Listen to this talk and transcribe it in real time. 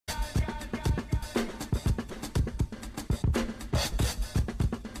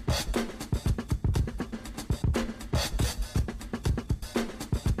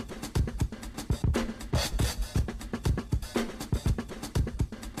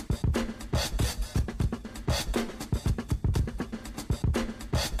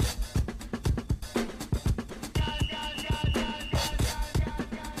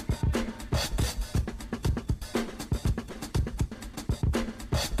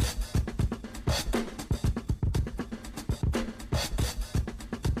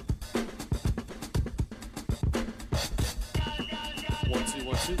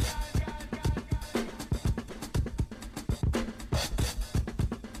2.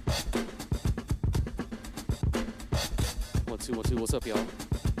 One, two, one, two. What's up, y'all?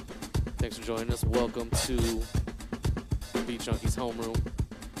 Thanks for joining us. Welcome to Beat Junkies homeroom.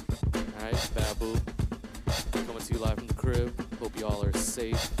 Alright, Babu. Coming to you live from the crib. Hope y'all are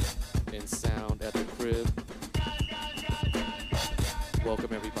safe and sound at the crib.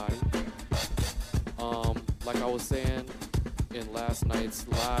 Welcome, everybody. Like I was saying in last night's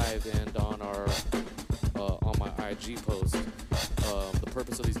live and on our on my IG post, the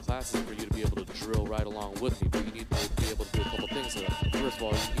purpose of these classes is for you to be able to drill right along with me, but you need to be able to do a couple things. First of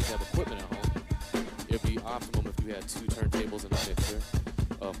all, you need to have equipment at home. It'd be optimum if you had 2 turntables and a mixer.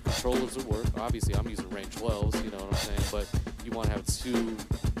 Controllers would work. Obviously, I'm using range 12s, you know what I'm saying, but you want to have two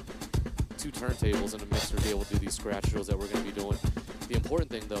turntables and a mixer to be able to do these scratch drills that we're going to be doing. The important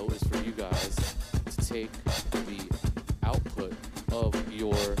thing, though, is for you guys to take the output of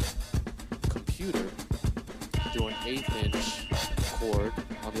your computer, do an 1/8 inch cord,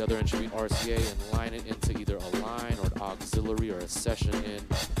 on the other end should be RCA, and line it into either a line or an auxiliary or a session in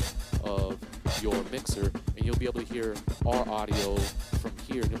of your mixer, and you'll be able to hear our audio from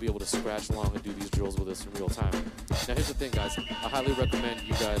here, and you'll be able to scratch along and do these drills with us in real time. Now here's the thing, guys, I highly recommend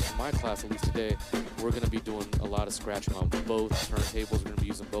you guys, in my class at least today, we're going to be doing a lot of scratching on both turntables. We're going to be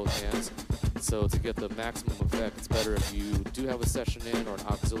using both hands, so to get the maximum effect, it's better if you do have a session in or an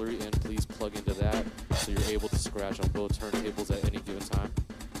auxiliary in, please plug into that so you're able to scratch on both turntables at any given time.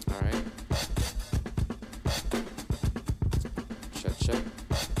 Alright, check.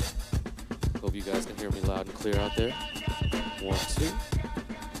 Hope you guys can hear me loud and clear out there. 1, 2.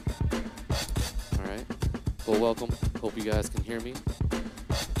 Alright. Well, welcome. Hope you guys can hear me.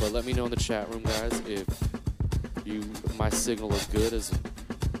 But let me know in the chat room, guys, if my signal is good.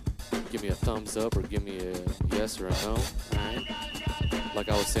 Give me a thumbs up or give me a yes or a no. Alright. Like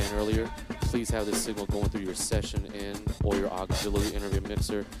I was saying earlier, please have this signal going through your session in or your auxiliary in or your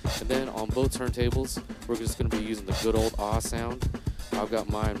mixer. And then on both turntables, we're just going to be using the good old ah sound. I've got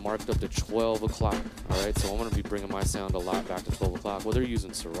mine marked up to 12 o'clock, alright? So I'm going to be bringing my sound a lot back to 12 o'clock. Whether you're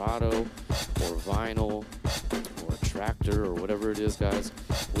using Serato or vinyl or a tractor or whatever it is, guys,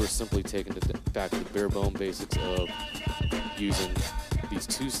 we're simply taking it back to the bare bone basics of using these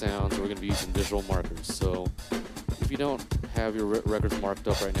 2 sounds. We're going to be using visual markers. So if you don't have your records marked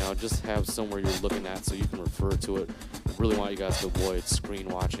up right now, just have somewhere you're looking at so you can refer to it. I really want you guys to avoid screen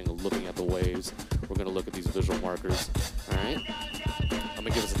watching or looking at the waves. We're going to look at these visual markers, alright? I'm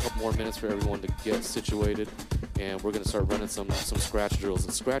going to give us a couple more minutes for everyone to get situated, and we're going to start running some scratch drills.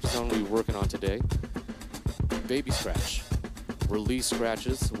 The scratches I'm going to be working on today: baby scratch, release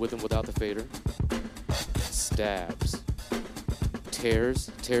scratches with and without the fader, stabs,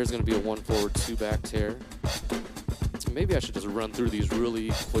 tears. Tears going to be a 1 forward, 2 back tear. Maybe I should just run through these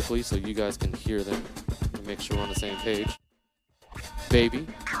really quickly so you guys can hear them and make sure we're on the same page. Baby.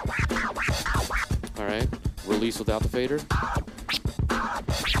 Alright. Release without the fader.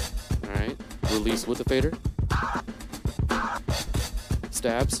 Alright. Release with the fader.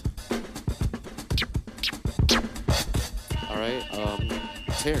 Stabs. Alright.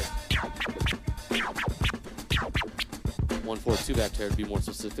 Tear. 1 forward, 2 back tear to be more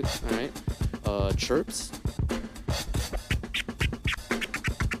specific. Alright. Chirps.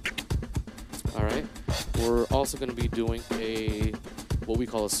 Alright, we're also going to be doing what we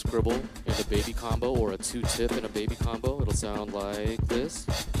call a scribble and a baby combo, or a 2-tip and a baby combo. It'll sound like this.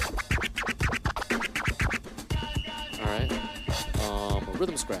 Alright, a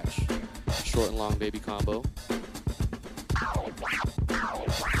rhythm scratch, short and long baby combo.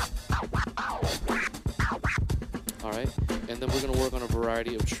 Alright, and then we're going to work on a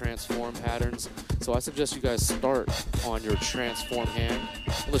variety of transform patterns. So I suggest you guys start on your transform hand,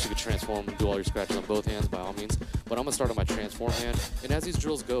 unless you can transform and do all your scratches on both hands, by all means. But I'm going to start on my transform hand. And as these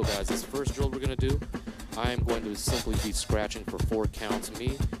drills go, guys, this first drill we're going to do, I am going to simply be scratching for 4 counts,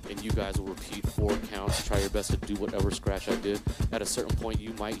 me, and you guys will repeat 4 counts. Try your best to do whatever scratch I did. At a certain point,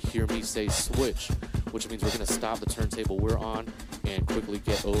 you might hear me say switch, which means we're going to stop the turntable we're on and quickly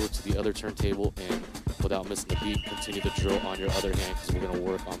get over to the other turntable and, without missing the beat, continue the drill on your other hand, because we're going to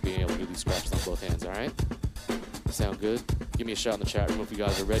work on being able to do these scratches on both hands, alright? Sound good? Give me a shout in the chat room if you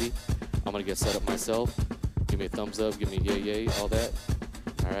guys are ready. I'm going to get set up myself. Give me a thumbs up, give me a yay, all that.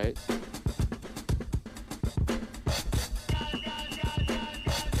 Alright?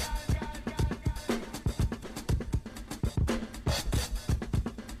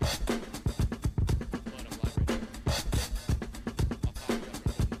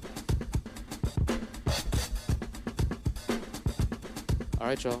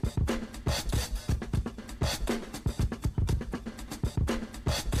 Alright, y'all.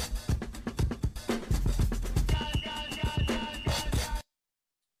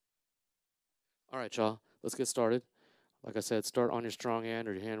 All right, y'all. Let's get started. Like I said, start on your strong hand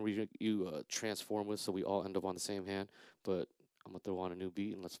or your hand where you transform with, so we all end up on the same hand. But I'm gonna throw on a new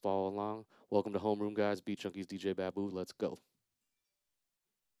beat and let's follow along. Welcome to Homeroom, guys. Beat Junkies, DJ Babu. Let's go.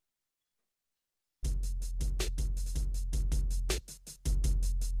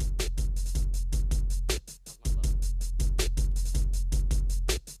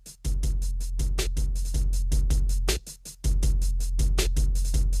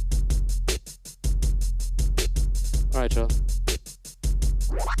 All right, y'all.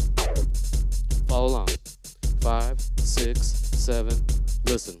 Follow along. 5, 6, 7.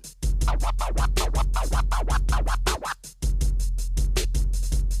 Listen.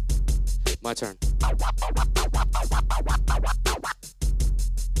 My turn.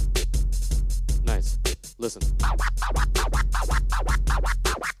 Nice. Listen. All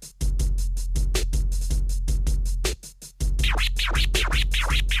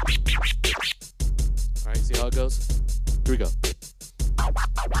right, see how it goes? Here we go.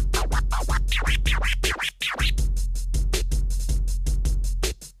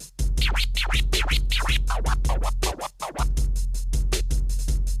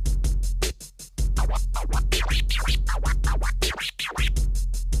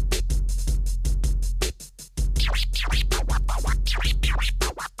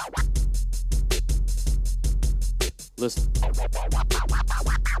 Listen.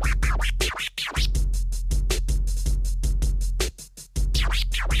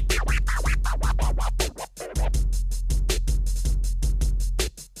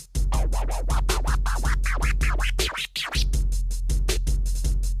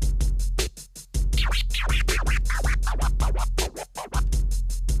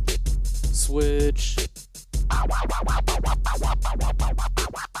 Switch.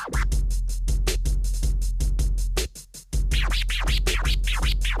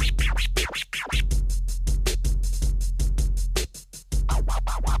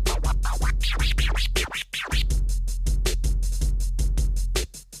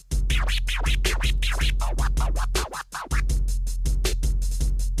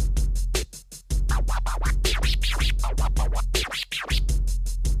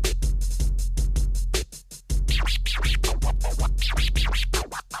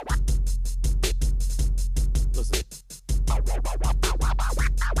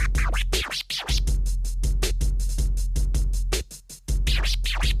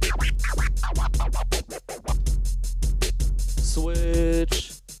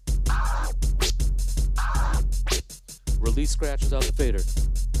 Switch. Release scratches out the fader.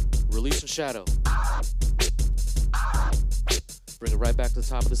 Release and shadow. Bring it right back to the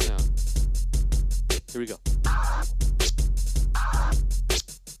top of the sound. Here we go.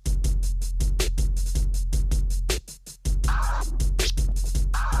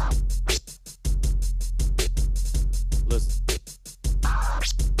 Listen.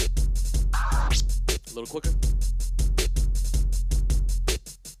 A little quicker.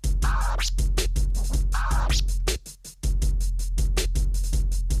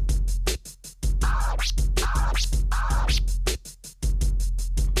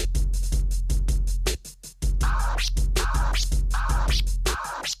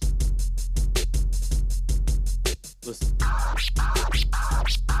 Listen.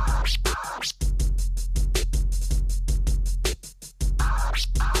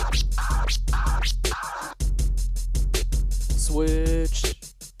 Switch.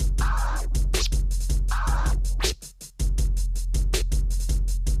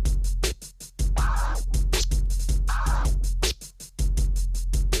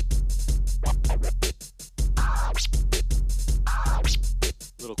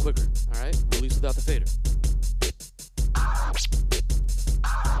 A little quicker, all right? Release without the fader.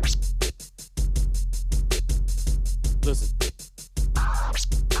 Listen.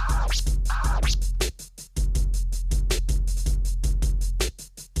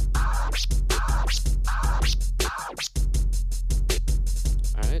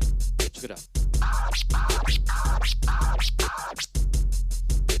 All right, check it out.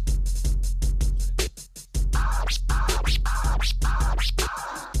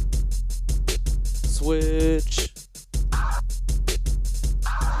 Switch.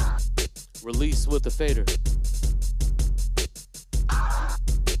 Release with the fader.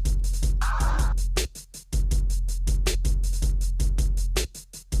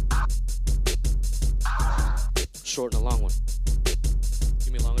 Short and a long one.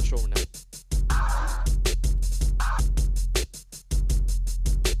 Give me a long and short one now.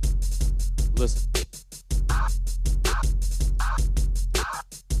 Listen.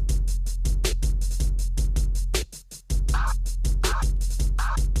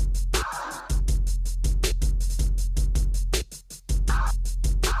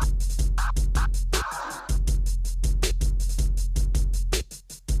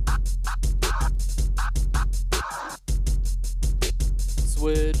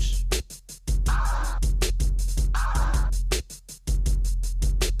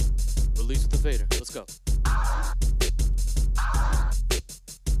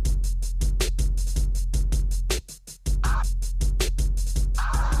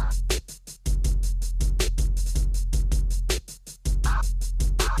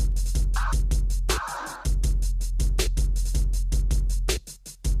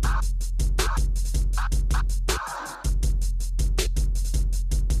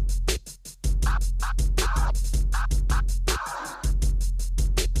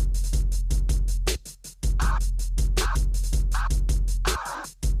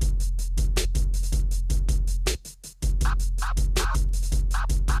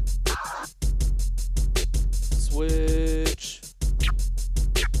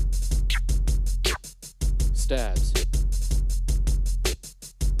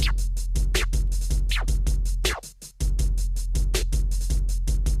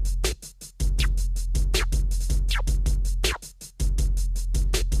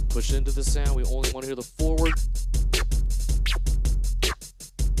 push into the sound. We only want to hear the forward.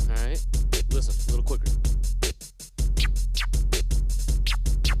 All right, listen, a little quicker.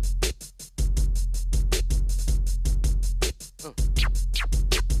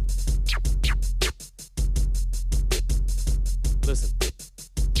 Listen.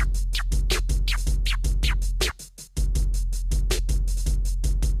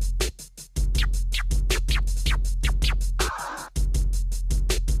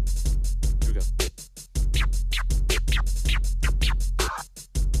 Here we go.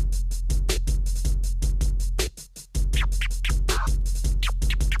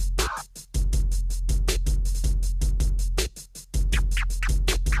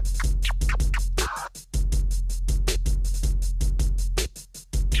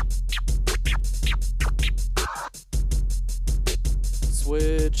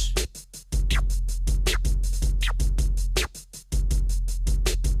 Switch.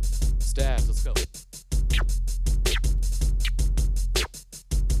 Stabs, let's go.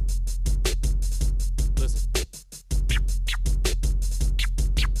 Listen.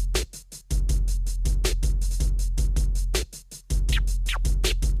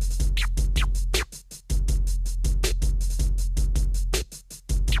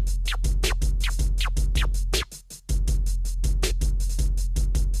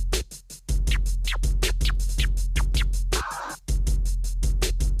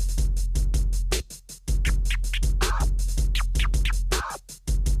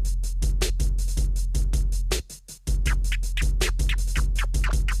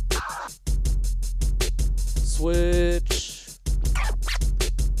 Switch.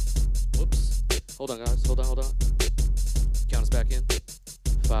 Whoops. Hold on, guys. Hold on. Count us back in.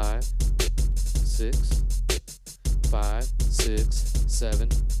 5, 6, 5, 6, 7.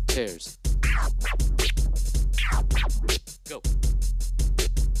 Tears. Go.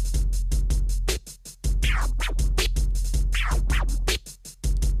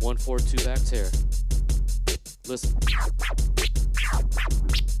 One, 4, 2 back tear. Listen.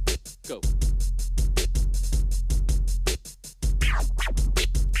 Go.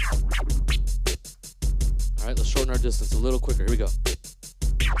 All right, let's shorten our distance a little quicker. Here we go.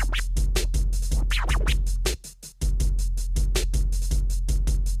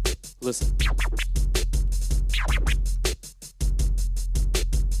 Listen.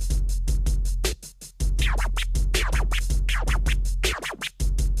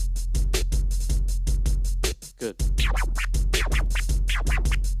 Good.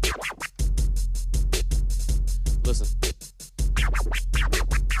 Listen.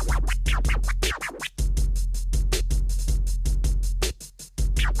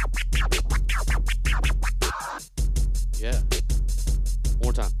 Yeah. One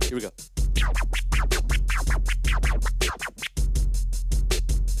more time. Here we go.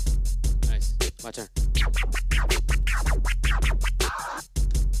 Nice. My turn.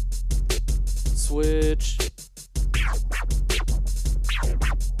 Switch.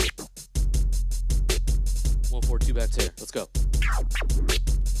 One, 4, 2 back tear. Let's go.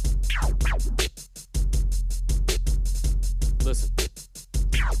 Listen.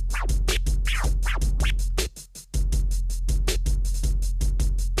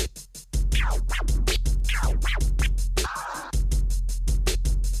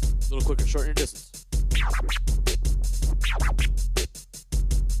 A little quicker, shorten your distance.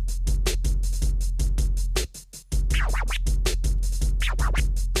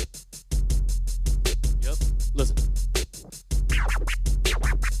 Yep, listen.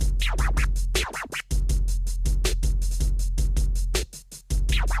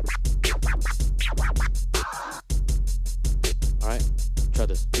 All right, try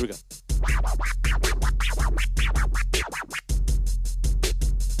this. Here we go.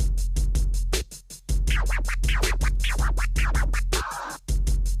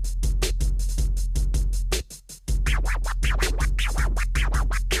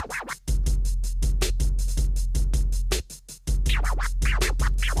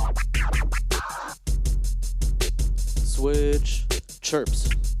 Switch. Chirps.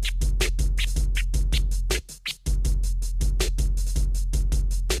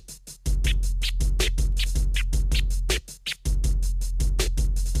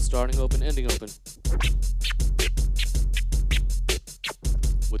 Starting open, ending open.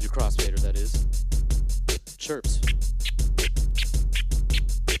 With your crossfader, that is. Chirps.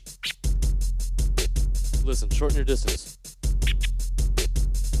 Listen, shorten your distance.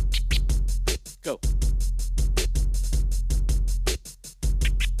 Go.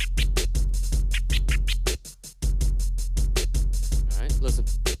 All right, listen.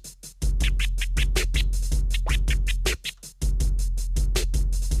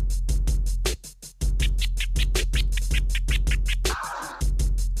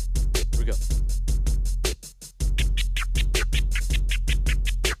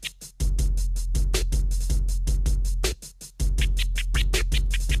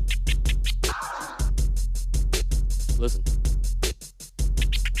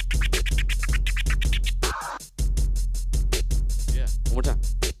 time.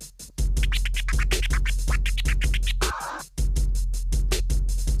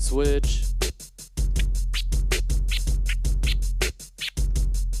 Switch.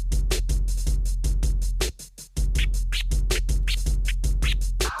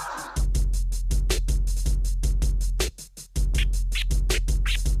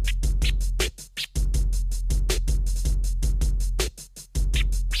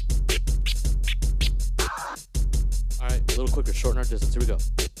 All right, a little quicker, shorten our distance. Here we go.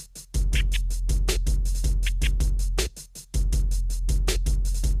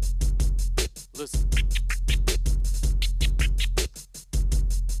 Listen.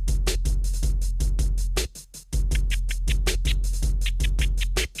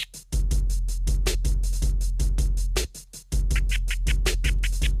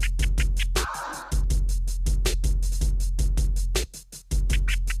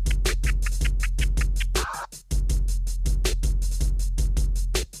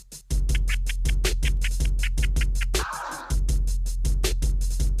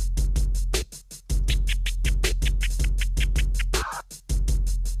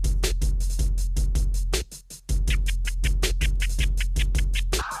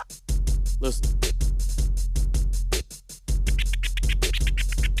 Listen.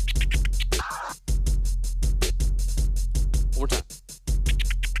 One more time.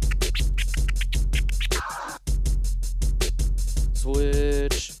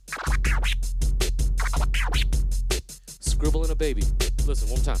 Switch. Scribbling a baby. Listen,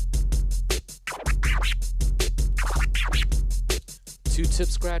 one more time. 2 tip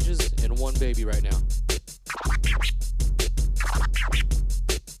scratches and 1 baby right now.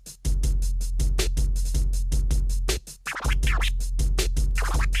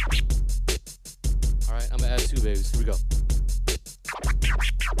 I'm gonna add 2 babies. Here we go.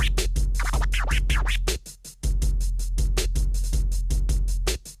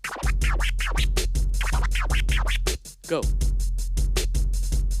 Go.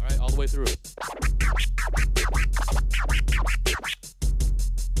 All right, all the way through.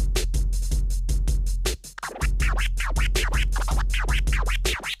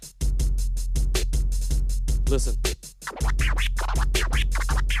 Listen.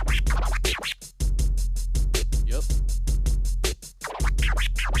 Yep.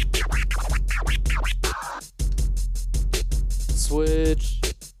 Switch.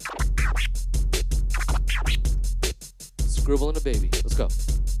 Scribbling a baby. Let's go.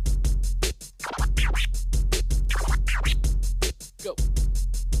 Go.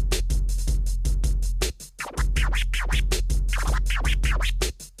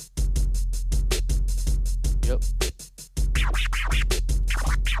 Yep.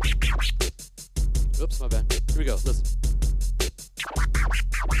 Oops, my bad. Here we go. Listen.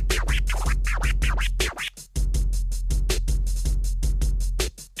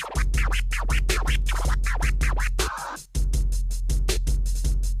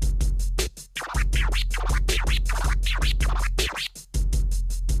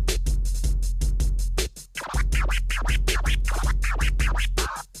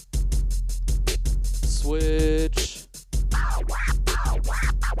 Switch.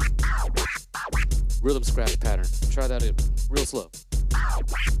 Rhythm scratch pattern. Try that in real slow.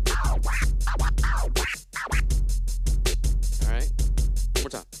 All right. One more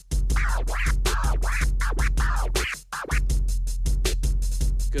time.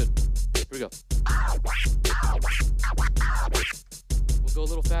 Good. Here we go. We'll go a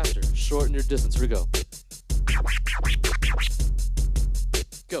little faster. Shorten your distance. Here we go.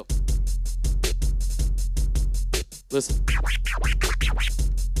 Go. Listen.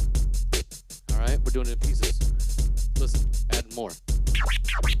 All right, we're doing it in pieces. Listen, add more.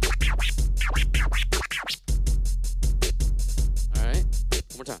 All right,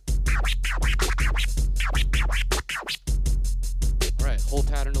 one more time. All right, whole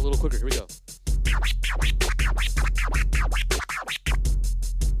pattern a little quicker. Here we go.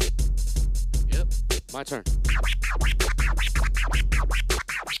 Yep, my turn.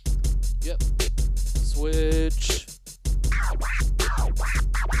 Yep, switch.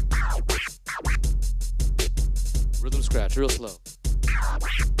 Rhythm scratch, real slow.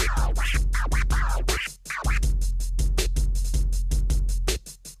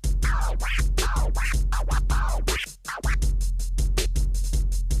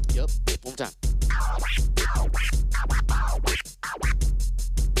 Yep, one more time.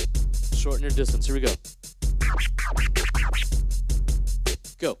 Shorten your distance, here we go.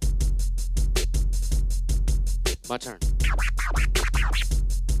 Go. My turn.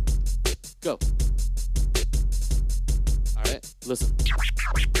 Go. All right, listen.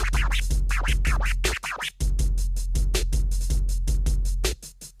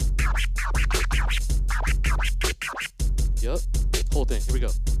 we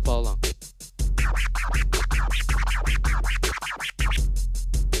go. Follow along.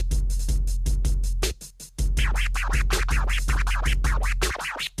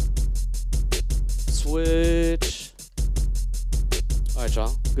 Switch. All right,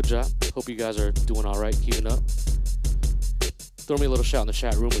 y'all. Good job. Hope you guys are doing all right, keeping up. Throw me a little shout in the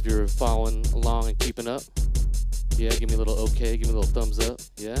chat room if you're following along and keeping up. Yeah, give me a little okay, give me a little thumbs up.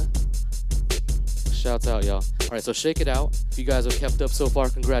 Yeah. Shouts out, y'all. All right, so shake it out. If you guys have kept up so far,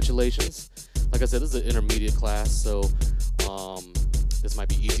 congratulations. Like I said, this is an intermediate class, so this might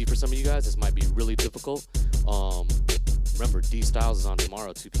be easy for some of you guys. This might be really difficult. Remember, D Styles is on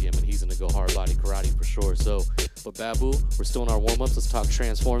tomorrow, 2 p.m., and he's going to go hard body karate for sure. So, but Babu, we're still in our warm-ups. Let's talk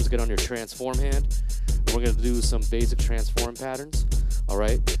transforms. Get on your transform hand. And we're going to do some basic transform patterns. All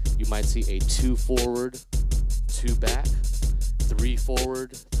right? You might see a 2 forward, 2 back, 3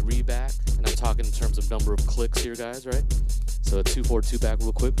 forward, 3 back. And I'm talking in terms of number of clicks here, guys, right? So a 2 forward, 2 back,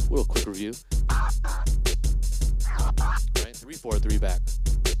 real quick review. All right? 3 forward, 3 back.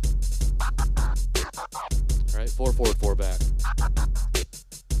 All right, 4 forward, 4 back.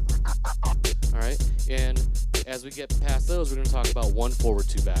 All right, and as we get past those, we're going to talk about 1 forward,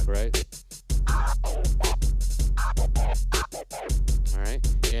 2 back, right? All right,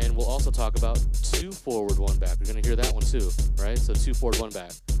 and we'll also talk about 2 forward, 1 back. We're going to hear that one too, right? So 2 forward, 1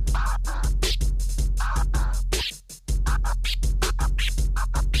 back.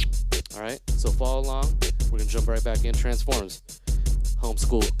 All right, so follow along. We're going to jump right back in. Transforms.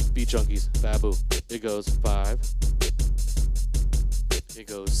 Homeschool, beat junkies, Babu. It goes 5. It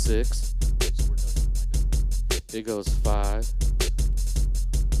goes 6. It goes 5.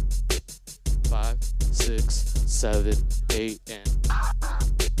 5, 6, 7, 8, and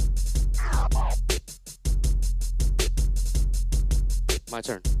my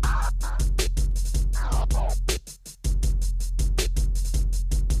turn.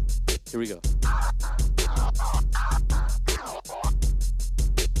 Here we go.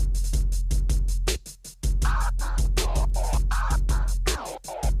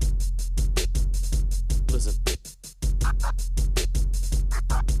 Listen.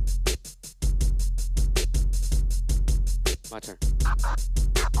 My turn.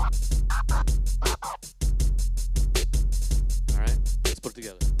 All right, let's put it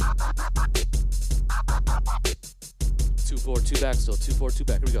together. 2 forward, 2 back still. 2 forward, 2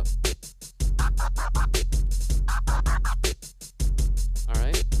 back. Here we go. All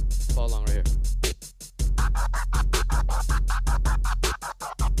right, follow along right here.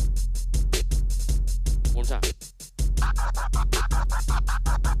 One time.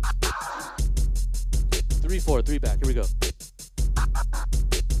 3 forward, 3 back. Here we go.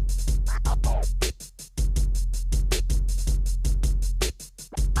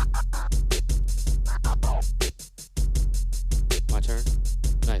 My turn.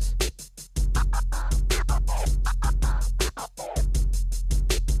 Nice.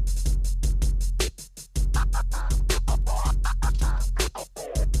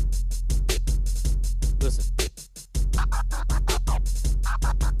 Listen.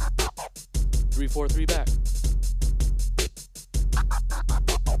 3 forward, 3 back.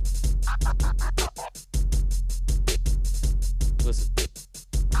 Listen.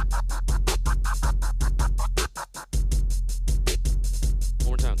 One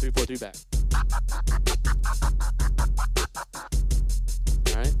more time. 3 forward, 3 back.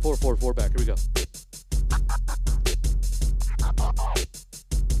 All right. 4 forward, 4 back. Here we go.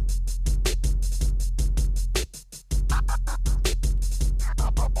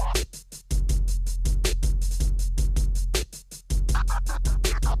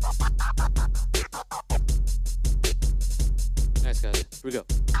 Nice, guys. Here we go.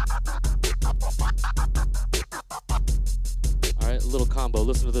 All right, a little combo.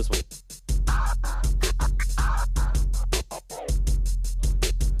 Listen to this one.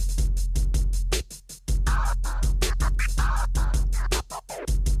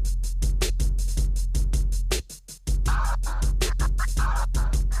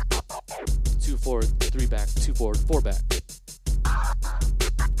 Two forward, 3 back, 2 forward, 4 back.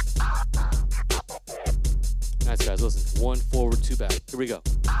 Nice, guys. Listen. 1 forward, 2 back. Here we go.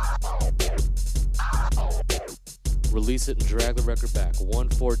 Release it and drag the record back. 1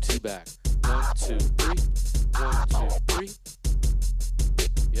 forward, 2 back. 1, 2, 3. 1, 2, 3.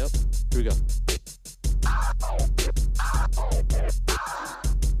 Yep. Here we go.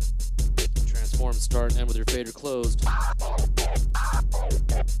 Transform, start, and end with your fader closed.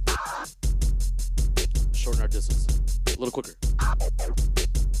 Shorten our distance. A little quicker.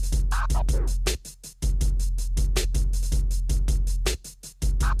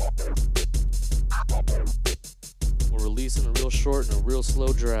 decent, a real short, and a real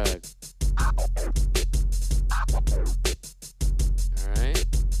slow drag. Alright,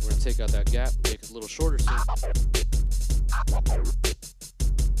 we're going to take out that gap, make it a little shorter soon.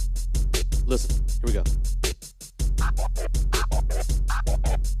 Listen, here we go.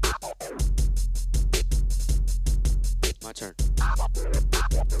 My turn.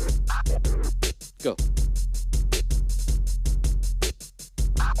 Go.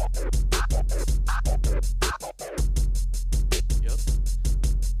 Yep.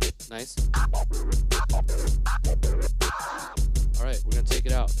 Nice. All right, we're gonna take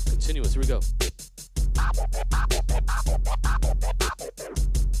it out. Continuous. Here we go.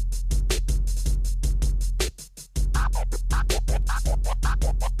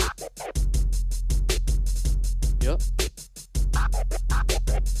 Yep.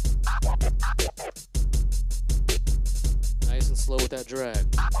 Nice and slow with that drag.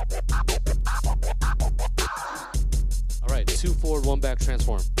 All right, 2 forward, 1 back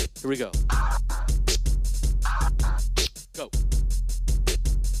transform. Here we go. Go.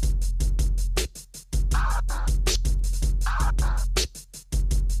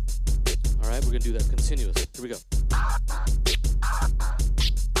 All right, we're gonna do that continuous. Here we go.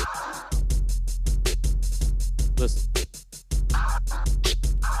 Listen.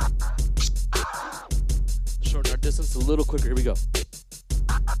 Shorten our distance a little quicker. Here we go.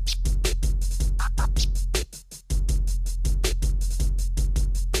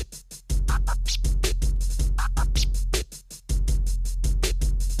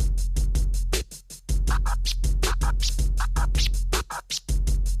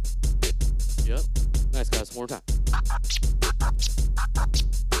 Yep. Nice, guys. One more time.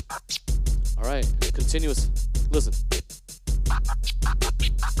 All right. Continuous. Listen.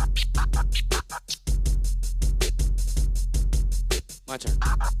 My turn.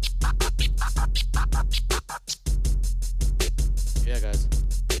 Yeah, guys.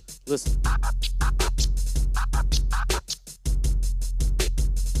 Listen.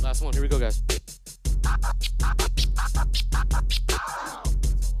 Last one. Here we go, guys.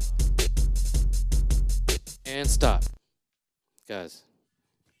 And stop. Guys.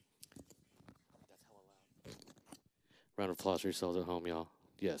 Round of applause for yourselves at home, y'all.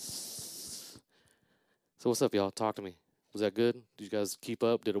 Yes. So what's up, y'all? Talk to me. Was that good? Did you guys keep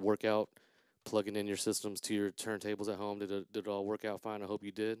up? Did it work out? Plugging in your systems to your turntables at home, did it all work out fine? I hope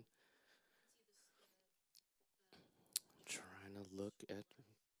you did. I'm trying to look at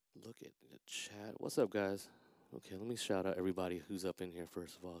the chat. What's up, guys? Okay, let me shout out everybody who's up in here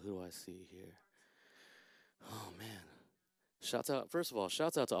first of all. Who do I see here? Oh man. Shouts out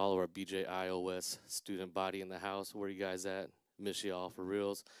to all of our BJ iOS student body in the house. Where you guys at? Miss y'all for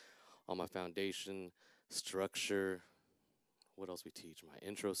reals. All my foundation, structure. What else we teach? My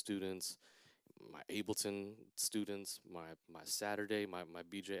intro students, my Ableton students, my Saturday, my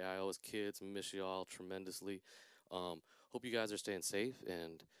BJ iOS kids. Miss y'all tremendously. Hope you guys are staying safe,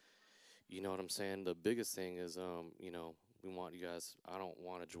 and you know what I'm saying. The biggest thing is, we want you guys. I don't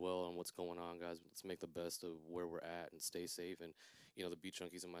want to dwell on what's going on, guys. Let's make the best of where we're at and stay safe. And the Beat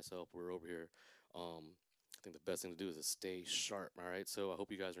Junkies and myself, we're over here. I think the best thing to do is to stay sharp. All right. So I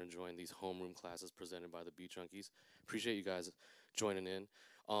hope you guys are enjoying these homeroom classes presented by the Beat Junkies. Appreciate you guys joining in.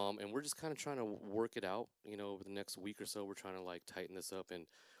 And we're just kind of trying to work it out. Over the next week or so, we're trying to tighten this up, and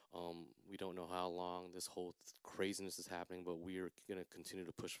we don't know how long this whole craziness is happening, but we are going to continue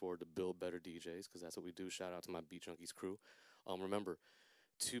to push forward to build better DJs, because that's what we do. Shout out to my Beat Junkies crew. Remember,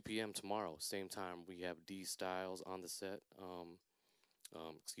 2 p.m. tomorrow, same time, we have D Styles on the set.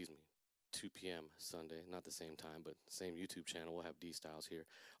 2 p.m. Sunday, not the same time, but same YouTube channel. We'll have D Styles here,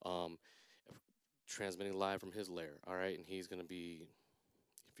 transmitting live from his lair. All right, and he's going to be,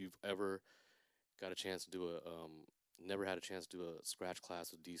 if you've ever got a chance to do never had a chance to do a scratch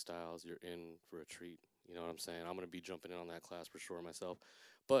class with D Styles, you're in for a treat. You know what I'm saying? I'm going to be jumping in on that class for sure myself.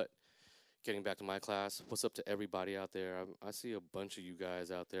 But getting back to my class, what's up to everybody out there? I see a bunch of you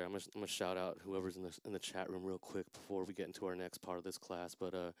guys out there. I'm gonna shout out whoever's in the chat room real quick before we get into our next part of this class.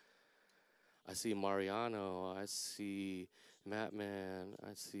 But I see Mariano, I see Mattman,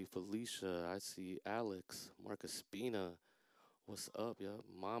 I see Felicia, I see Alex, Marcus Spina. What's up, yeah?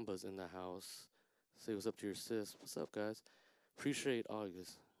 Mamba's in the house. Say what's up to your sis. What's up, guys? Appreciate all you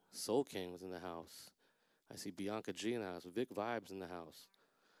guys. Soul King was in the house. I see Bianca G in the house. Vic Vibes in the house.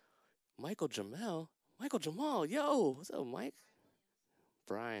 Michael Jamal, yo, what's up, Mike?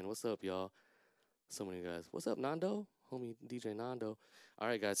 Brian, what's up, y'all? So many guys. What's up, Nando? Homie DJ Nando. All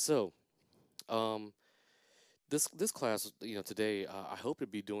right, guys, so This class, today, I hope to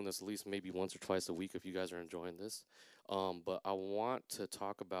be doing this at least maybe once or twice a week if you guys are enjoying this. But I want to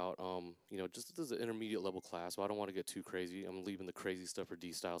talk about, just as an intermediate level class, so I don't want to get too crazy. I'm leaving the crazy stuff for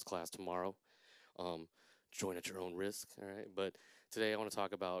D Styles class tomorrow. Um, Join at your own risk, all right? But today I want to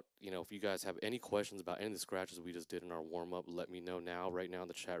talk about, if you guys have any questions about any of the scratches we just did in our warm up, let me know now, right now in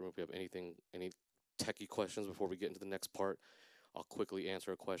the chat room. If you have any techie questions before we get into the next part, I'll quickly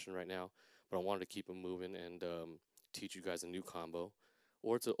answer a question right now. But I wanted to keep them moving and teach you guys a new combo,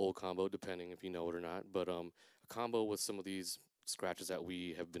 or it's an old combo, depending if you know it or not. But a combo with some of these scratches that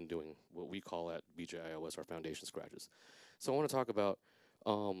we have been doing, what we call at BJIOS our foundation scratches. So I want to talk about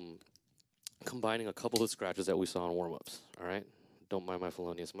combining a couple of scratches that we saw in warm-ups, all right? Don't mind my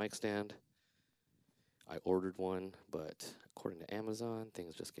felonious mic stand. I ordered one, but according to Amazon,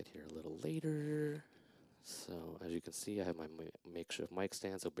 things just get here a little later. So as you can see, I have my makeshift mic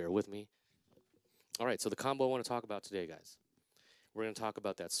stand, so bear with me. All right, so the combo I want to talk about today, guys. We're going to talk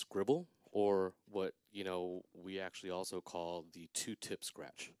about that scribble, or what, we actually also call the two-tip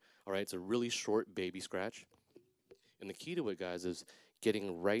scratch. All right, it's a really short baby scratch. And the key to it, guys, is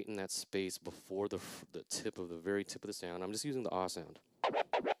getting right in that space before the very tip of the sound. I'm just using the ah sound,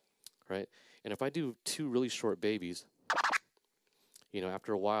 right? And if I do two really short babies,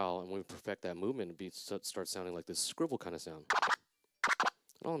 after a while, and when we perfect that movement, it starts sounding like this scribble kind of sound.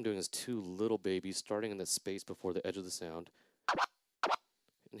 And all I'm doing is two little babies starting in the space before the edge of the sound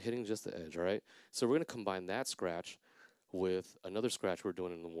and hitting just the edge, all right? So we're going to combine that scratch with another scratch we're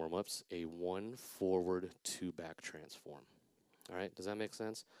doing in the warm-ups, a 1 forward, 2 back transform. All right, does that make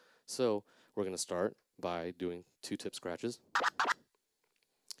sense? So we're going to start by doing 2 tip scratches,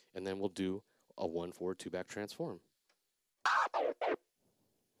 and then we'll do a 1 forward, 2 back transform.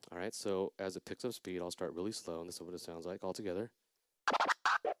 All right, so as it picks up speed, I'll start really slow, and this is what it sounds like all together.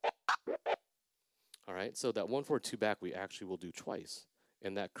 All right, so that 1 forward, 2 back we actually will do twice,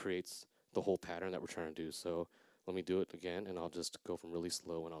 and that creates the whole pattern that we're trying to do. So let me do it again, and I'll just go from really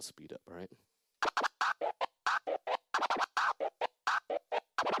slow and I'll speed up, all right?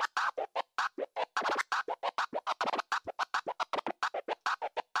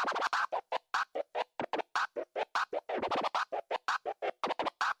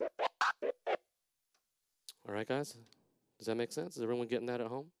 All right, guys, does that make sense? Is everyone getting that at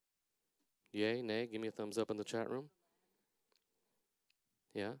home? Yay, nay, give me a thumbs up in the chat room.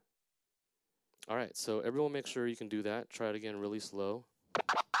 Yeah? All right, so everyone make sure you can do that. Try it again really slow.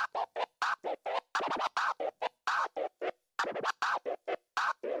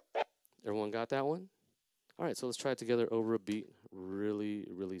 Everyone got that one? All right, so let's try it together over a beat, really,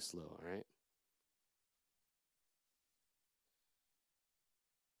 really slow, all right?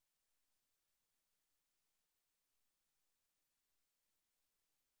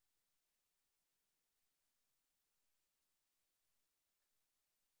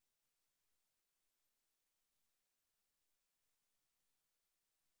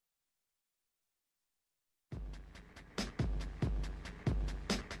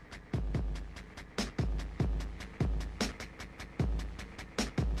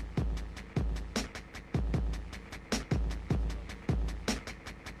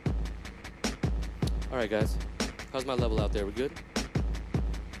 All right, guys, how's my level out there? We good?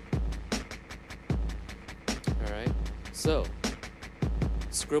 All right, so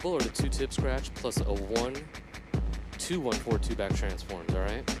scribble or the 2 tip scratch plus a 2 1 4 2 back transforms, all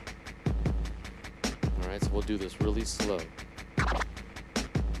right? All right, so we'll do this really slow. All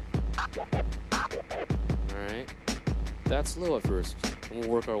right, that's slow at first, and we'll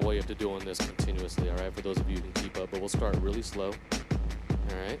work our way up to doing this continuously, all right, for those of you who can keep up, but we'll start really slow,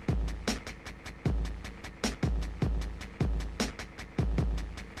 all right?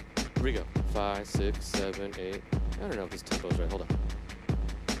 Here we go. 5, 6, 7, 8. I don't know if this tempo's right. Hold on.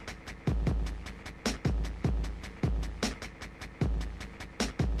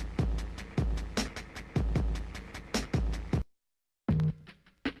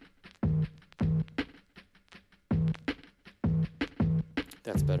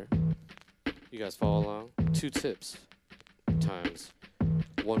 That's better. You guys follow along? 2 tips times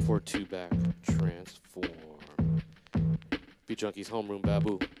 1 4 2 back transform. Beat Junkies homeroom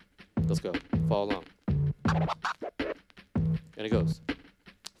Babu. Let's go. Follow along. And it goes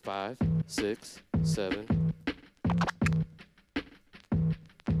 5, 6, 7. I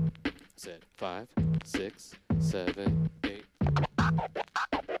said 5, 6, 7, 8.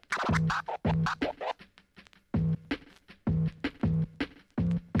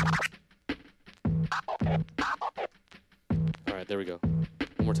 All right, there we go.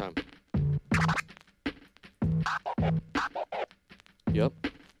 One more time. Yep.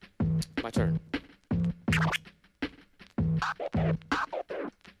 My turn.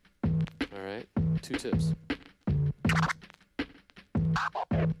 2 tips.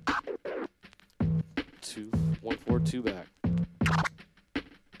 2, 1 forward, 2 back.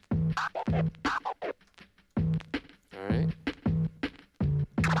 All right.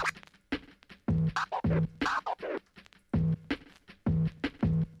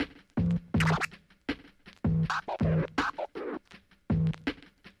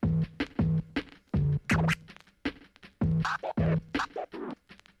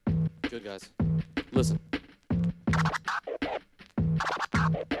 Good, guys. Listen.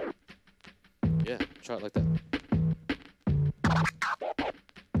 Yeah, try it like that.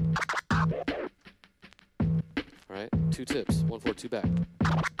 All right, 2 tips. 1 forward, 2 back.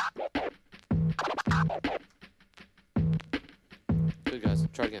 Good, guys.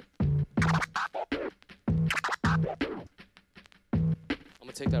 Try it again. I'm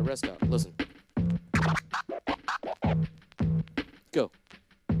gonna take that rest out. Listen. Go.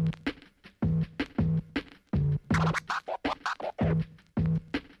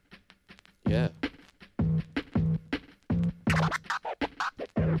 Yeah.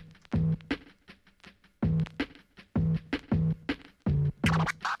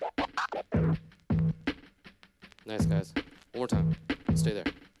 Nice, guys. One more time. Stay there.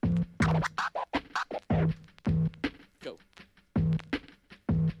 Go.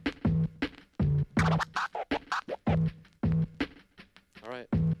 All right.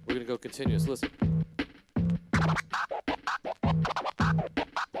 We're going to go continuous. Listen.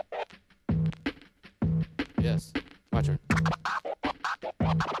 Yes. My turn.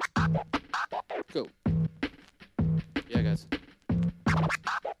 Go. Yeah, guys.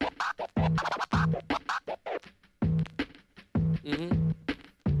 Mm-hmm.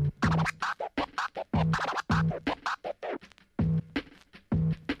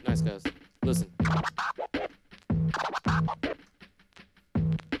 Nice, guys. Listen.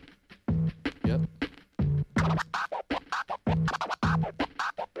 Yep.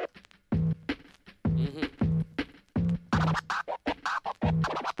 Mm-hmm.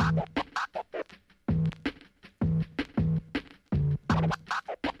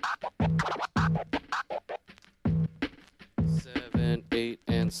 Seven, 8,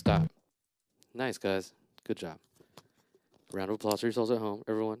 and stop. Nice, guys. Good job. Round of applause for yourselves at home.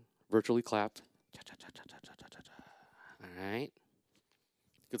 Everyone, virtually clapped. All right.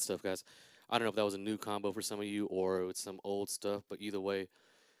 Good stuff, guys. I don't know if that was a new combo for some of you or it's some old stuff, but either way,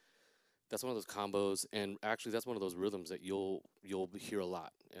 that's one of those combos, and actually that's one of those rhythms that you'll hear a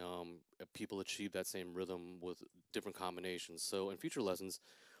lot. People achieve that same rhythm with different combinations. So in future lessons,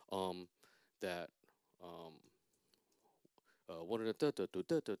 that 1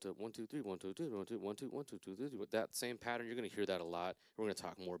 2 3 1 2 1 2 1 2 1 2 1 2 2 3, that same pattern, you're going to hear that a lot. We're going to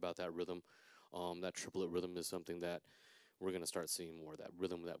talk more about that rhythm. That triplet rhythm is something that we're going to start seeing more. That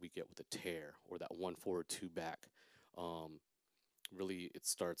rhythm that we get with the tear or that 1 forward 2 back. Really, it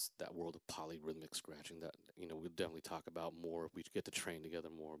starts that world of polyrhythmic scratching that we'll definitely talk about more if we get to train together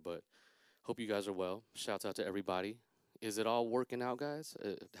more. But hope you guys are well. Shouts out to everybody. Is it all working out, guys?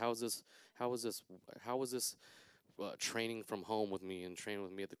 How was this training from home with me and training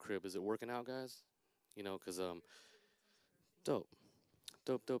with me at the crib? Is it working out, guys? Because dope,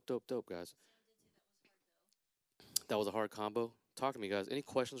 guys. That was a hard combo. Talk to me, guys. Any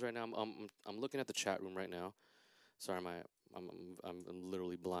questions right now? I'm looking at the chat room right now. Sorry, I'm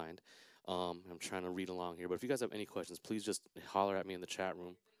literally blind. I'm trying to read along here. But if you guys have any questions, please just holler at me in the chat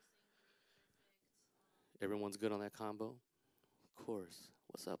room. Everyone's good on that combo? Of course.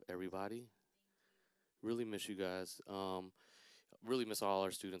 What's up, everybody? Really miss you guys. Really miss all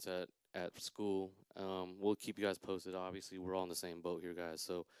our students at school. We'll keep you guys posted. Obviously, we're all in the same boat here, guys.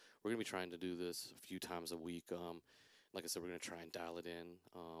 So we're going to be trying to do this a few times a week. Like I said, we're going to try and dial it in.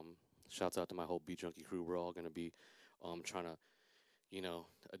 Shouts out to my whole Beat Junkie crew. We're all going to be trying to,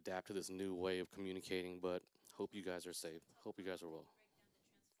 adapt to this new way of communicating. But hope you guys are safe. Hope you guys are well.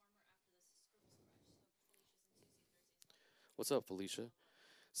 What's up, Felicia?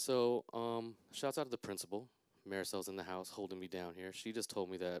 So, shouts out to the principal. Maricel's in the house holding me down here. She just told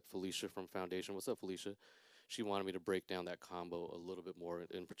me that Felicia from Foundation, what's up, Felicia? She wanted me to break down that combo a little bit more,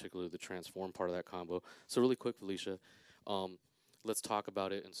 in particular the transform part of that combo. So really quick, Felicia, let's talk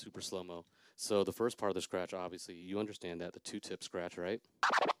about it in super slow-mo. So the first part of the scratch, obviously, you understand that, the 2-tip scratch, right?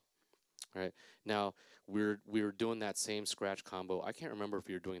 All right. Now, we're doing that same scratch combo. I can't remember if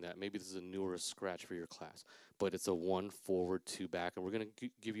you're doing that. Maybe this is a newer scratch for your class. But it's a 1 forward, 2 back. And we're going to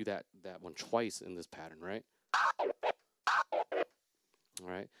give you that one twice in this pattern, right? All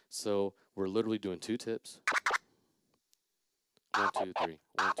right. So we're literally doing 2 tips. 1 2 3.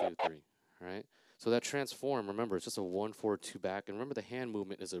 1 2 3. All right. So that transform, remember, it's just a 1 forward, 2 back. And remember, the hand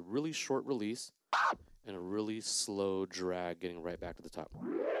movement is a really short release. and a really slow drag getting right back to the top.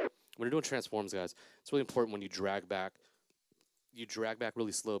 When you're doing transforms, guys, it's really important when you drag back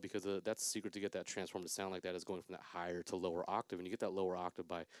really slow, because that's the secret to get that transform to sound like that, is going from that higher to lower octave. And you get that lower octave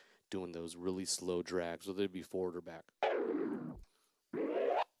by doing those really slow drags, whether it be forward or back.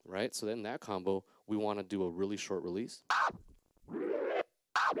 Right? So then that combo, we want to do a really short release.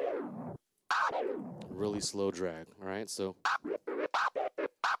 Really slow drag. All right? So,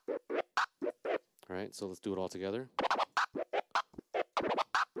 let's do it all together.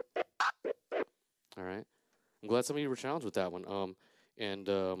 All right? I'm glad some of you were challenged with that one.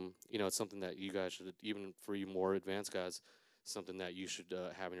 It's something that you guys should, even for you more advanced guys, something that you should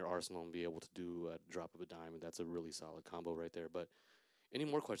have in your arsenal and be able to do at a drop of a dime. And that's a really solid combo right there. But any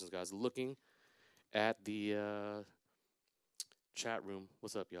more questions, guys? Looking at the chat room.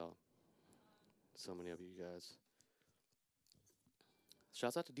 What's up, y'all? So many of you guys.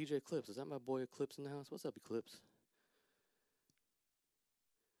 Shouts out to DJ Eclipse. Is that my boy Eclipse in the house? What's up, Eclipse?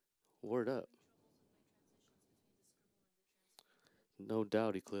 Word up. No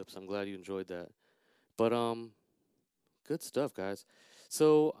doubt, Eclipse. I'm glad you enjoyed that. But good stuff, guys.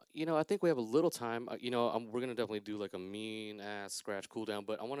 So, I think we have a little time. We're going to definitely do like a mean-ass scratch cooldown,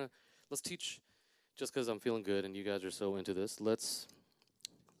 but let's teach, just because I'm feeling good and you guys are so into this, let's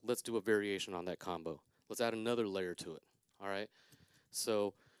do a variation on that combo. Let's add another layer to it, all right?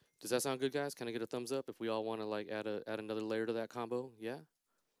 So, does that sound good, guys? Can I get a thumbs up if we all want to like add another layer to that combo? Yeah?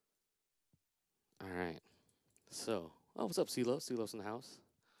 All right. So, what's up, CeeLo? CeeLo's in the house.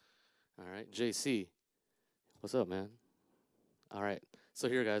 All right. JC, what's up, man? All right. So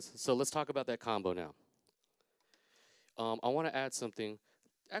here, guys. So let's talk about that combo now. I want to add something.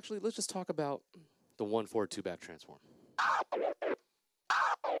 Actually, let's just talk about the 1/4 2-back transform.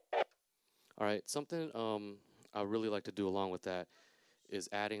 All right. Something I really like to do along with that is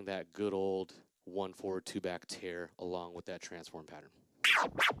adding that good old 1/4 2-back tear along with that transform pattern.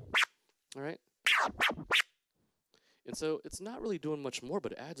 All right. And so it's not really doing much more,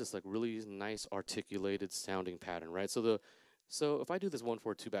 but it adds this like really nice articulated sounding pattern, right? So if I do this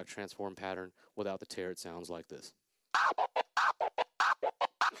 1/4 2-back transform pattern without the tear, it sounds like this.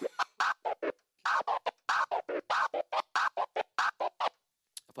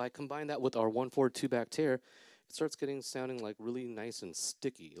 If I combine that with our 1/4 2-back tear, it starts sounding like really nice and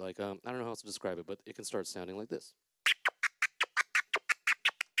sticky. Like I don't know how else to describe it, but it can start sounding like this.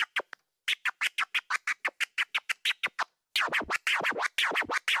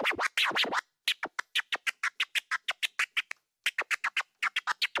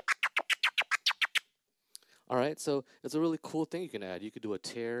 All right, so it's a really cool thing you can add. You could do a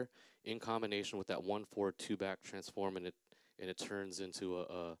tear in combination with that 1/4 2-back transform, and it turns into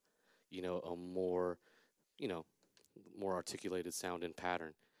a more more articulated sound and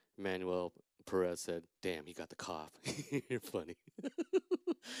pattern. Manuel Perez said, "Damn, he got the cough." You're funny.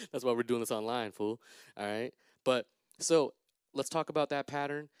 That's why we're doing this online, fool. All right, but so let's talk about that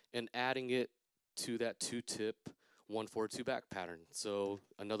pattern and adding it to that 2-tip 1/4 2-back pattern. So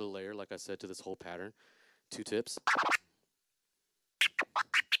another layer, like I said, to this whole pattern. 2 tips.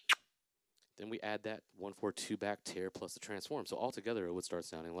 Then we add that 1/4 2-back tear plus the transform. So altogether, it would start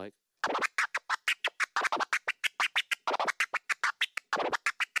sounding like.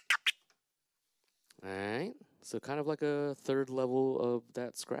 All right. So kind of like a third level of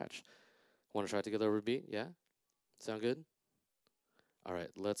that scratch. Want to try it together over a beat? Yeah? Sound good? All right.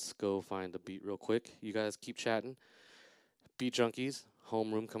 Let's go find the beat real quick. You guys keep chatting. Beat Junkies.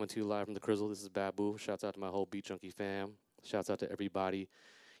 Homeroom coming to you live from the Crizzle. This is Babu. Shouts out to my whole Beat Junkie fam. Shouts out to everybody.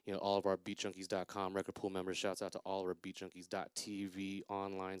 All of our BeatJunkies.com record pool members. Shouts out to all of our BeatJunkies.tv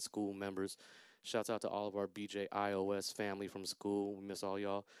online school members. Shouts out to all of our BJ iOS family from school. We miss all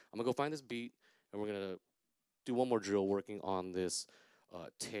y'all. I'm going to go find this beat, and we're going to do one more drill working on this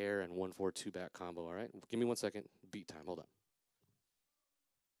tear and 1/4 2-back combo, all right? Give me 1 second. Beat time. Hold on.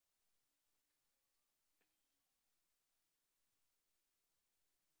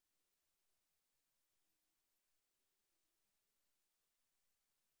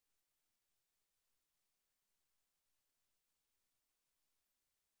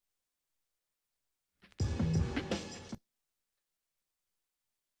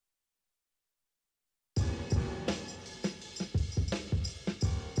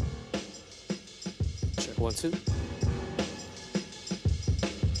 Check 1, 2.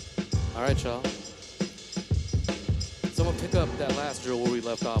 All right, y'all. So I'm going to pick up that last drill where we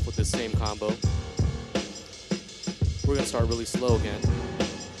left off with this same combo. We're going to start really slow again.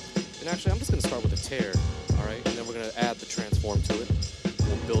 And actually, I'm just going to start with a tear, all right? And then we're going to add the transform to it.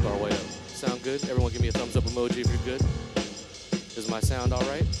 We'll build our way up. Sound good? Everyone give me a thumbs up emoji if you're good. Is my sound all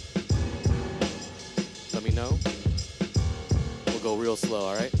right? let me know. We'll go real slow,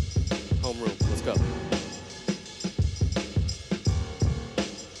 all right? Homeroom, let's go.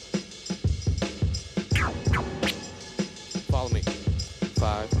 Follow me.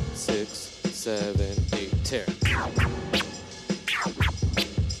 5, 6, 7, 8, tear.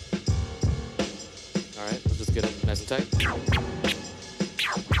 All right, let's just get it nice and tight.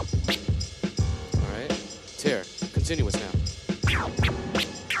 All right, tear. Continuous now.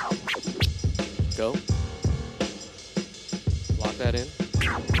 Go. Lock that in.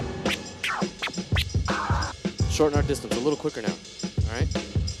 Shorten our distance a little quicker now. All right.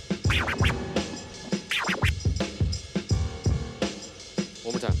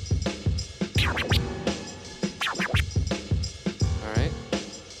 One more time. All right.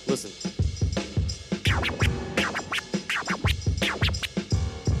 Listen.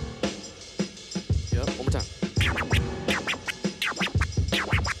 Yep. One more time.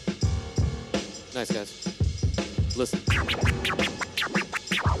 Nice, guys. Listen.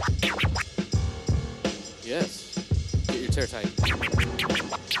 Yes. Get your tear tight.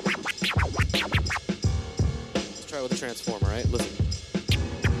 Let's try it with a transform, all right? Listen.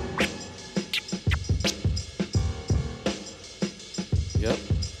 Yep.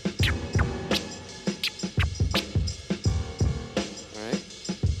 All right.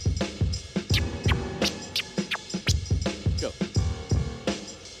 Go.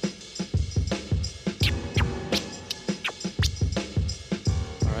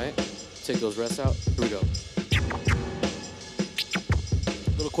 All right. Take those rests out. Here we go. A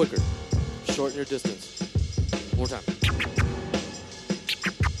little quicker. Shorten your distance. One more time.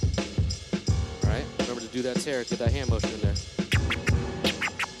 All right. Remember to do that tear. Get that hand motion in there.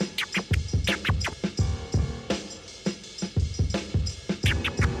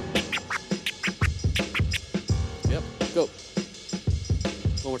 Yep. Go.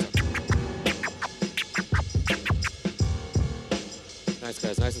 One more time. Nice,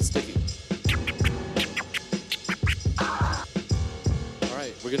 guys. Nice and sticky. All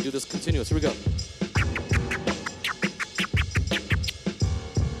right. We're going to do this continuous. Here we go.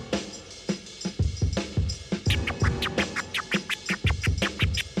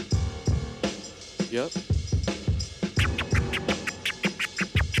 Yep.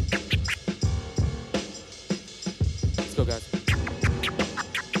 Let's go, guys.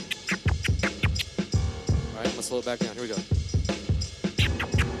 All right, I'm gonna slow it back down. Here we go.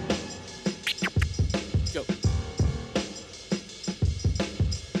 Go.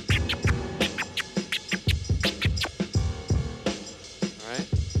 All right,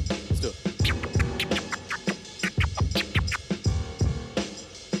 let's do it.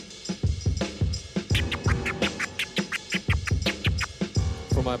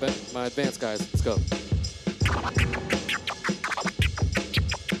 For my advanced guys, let's go.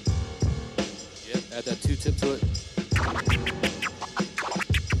 Yep, add that 2-tip to it.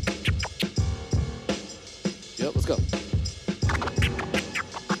 Yep, let's go.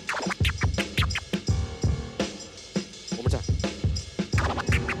 One more time.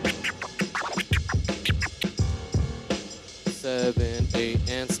 7, 8,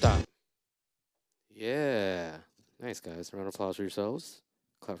 and stop. Yeah. Nice, guys. Round of applause for yourselves.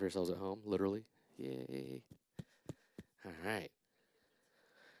 Clap for yourselves at home, literally. Yay. All right.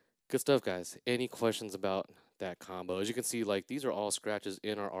 Good stuff, guys. Any questions about that combo? As you can see, like, these are all scratches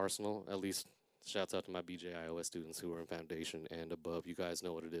in our arsenal. At least, shouts out to my BJ iOS students who are in foundation and above. You guys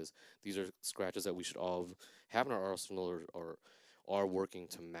know what it is. These are scratches that we should all have in our arsenal or are working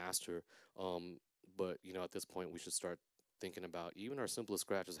to master. But, you know, at this point, we should start thinking about even our simplest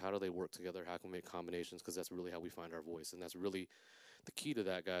scratches. How do they work together? How can we make combinations? Because that's really how we find our voice. And that's really the key to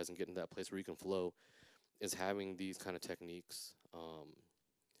that, guys, and getting to that place where you can flow is having these kind of techniques,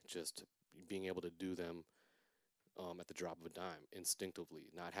 just being able to do them at the drop of a dime, instinctively,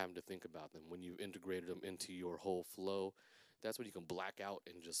 not having to think about them. When you've integrated them into your whole flow, that's when you can black out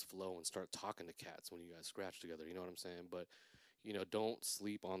and just flow and start talking to cats when you guys scratch together, you know what I'm saying? But, you know, don't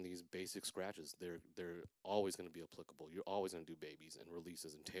sleep on these basic scratches. They're always going to be applicable. You're always going to do babies and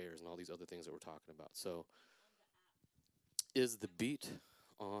releases and tears and all these other things that we're talking about. So, is the beat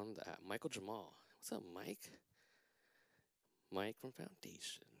on the app? Michael Jamal. What's up, Mike? Mike from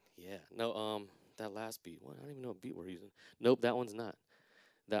Foundation. Yeah. No, that last beat. What? I don't even know what beat we're using. Nope, that one's not.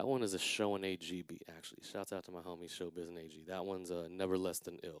 That one is a Show and AG beat, actually. Shouts out to my homie Showbiz and AG. That one's Never Less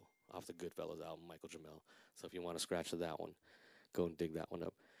Than Ill off the Goodfellas album, Michael Jamel. So if you want to scratch to that one, go and dig that one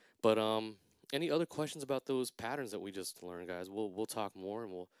up. But any other questions about those patterns that we just learned, guys? We'll talk more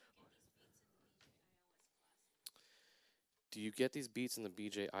and we'll. Do you get these beats in the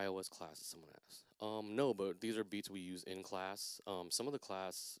BJ iOS classes? Someone asked. No, but these are beats we use in class. Some of the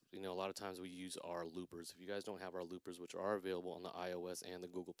class, a lot of times we use our loopers. If you guys don't have our loopers, which are available on the iOS and the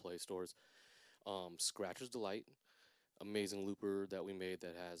Google Play stores, Scratcher's Delight, amazing looper that we made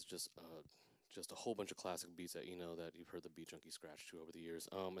that has just a whole bunch of classic beats that that you've heard the Beat Junkie scratch to over the years.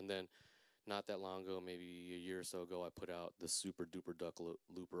 And then not that long ago, maybe a year or so ago, I put out the Super Duper Duck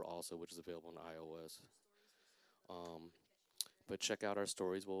looper also, which is available on iOS. Um, but check out our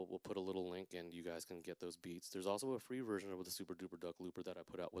stories. We'll put a little link, and you guys can get those beats. There's also a free version of the Super Duper Duck looper that I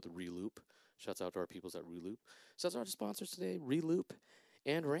put out with Reloop. Shouts out to our peoples at Reloop. Shouts out to sponsors today, Reloop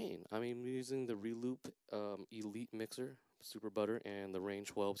and Rain. I mean, we're using the Reloop Elite Mixer, Super Butter, and the Rain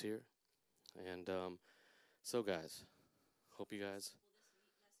 12s here. And so, guys, hope you guys.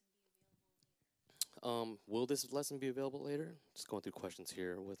 Will this lesson be available later? Just going through questions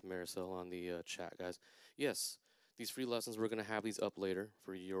here with Maricel on the chat, guys. Yes, these free lessons, we're going to have these up later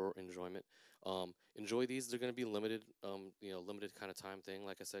for your enjoyment. Enjoy these. They're going to be limited, limited kind of time thing.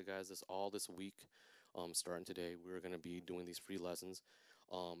 Like I said, guys, this week, starting today, we're going to be doing these free lessons.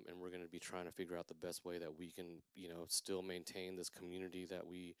 And we're going to be trying to figure out the best way that we can, still maintain this community that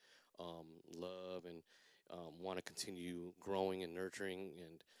we love and want to continue growing and nurturing,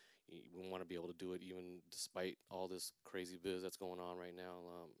 and we want to be able to do it even despite all this crazy biz that's going on right now.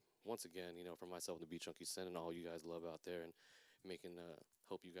 Once again, for myself and the Beat Junkies, sending all you guys love out there and making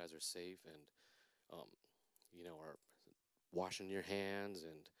hope you guys are safe and are washing your hands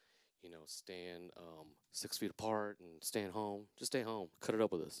and staying 6 feet apart and staying home. Just stay home. Cut it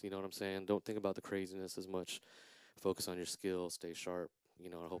up with us. You know what I'm saying? Don't think about the craziness as much. Focus on your skills. Stay sharp.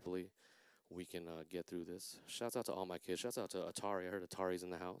 And hopefully we can get through this. Shouts out to all my kids. Shouts out to Atari. I heard Atari's in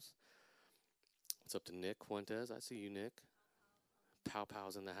the house. What's up to Nick Fuentes? I see you, Nick. Pow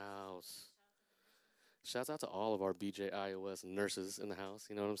Pow's in the house. Shouts out to all of our BJ iOS nurses in the house.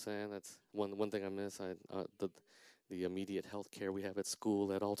 You know what I'm saying? That's one thing I miss. The immediate health care we have at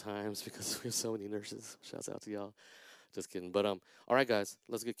school at all times because we have so many nurses. Shouts out to y'all. Just kidding. But all right, guys,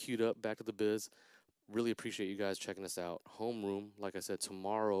 let's get queued up. Back to the biz. Really appreciate you guys checking us out. Homeroom, like I said,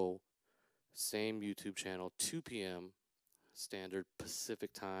 tomorrow, same YouTube channel, 2 p.m. Standard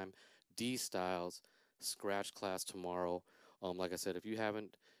Pacific Time. D Styles Scratch class tomorrow. Like I said, if you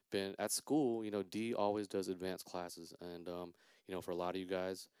haven't been at school, D always does advanced classes, and for a lot of you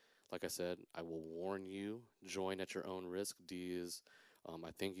guys, like I said, I will warn you, join at your own risk. D is,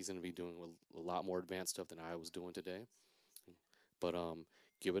 I think he's going to be doing a lot more advanced stuff than I was doing today. But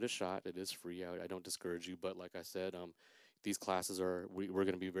give it a shot. It is free. I don't discourage you. But like I said, these classes we're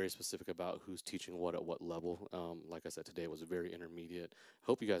going to be very specific about who's teaching what at what level. Like I said, today was very intermediate.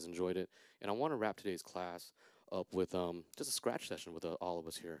 Hope you guys enjoyed it. And I want to wrap today's class up with just a scratch session with all of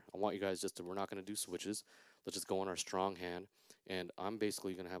us here. I want you guys we're not going to do switches. Let's just go on our strong hand. And I'm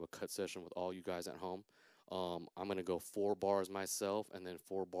basically going to have a cut session with all you guys at home. I'm going to go 4 bars myself and then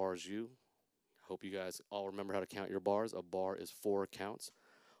 4 bars you. Hope you guys all remember how to count your bars. A bar is 4 counts.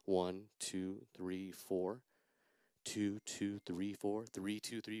 1, 2, 3, 4. 2, 2, 3, 4. 3,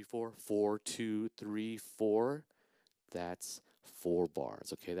 2, 3, 4. 4, 2, 3, 4. That's 4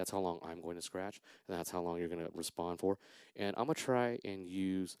 bars. Okay, that's how long I'm going to scratch, and that's how long you're going to respond for. And I'm going to try and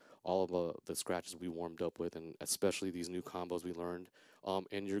use all of the scratches we warmed up with, and especially these new combos we learned.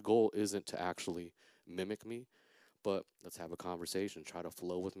 And your goal isn't to actually mimic me, but let's have a conversation. Try to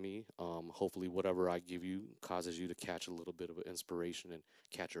flow with me. Hopefully whatever I give you causes you to catch a little bit of an inspiration and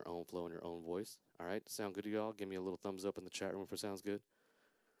catch your own flow in your own voice. All right, sound good to y'all? Give me a little thumbs up in the chat room if it sounds good.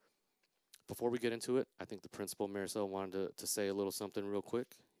 Before we get into it, I think the principal, Maricel, wanted to say a little something real quick.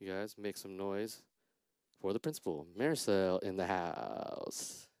 You guys make some noise for the principal. Maricel in the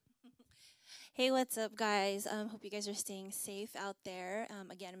house. Hey, what's up, guys? Hope you guys are staying safe out there.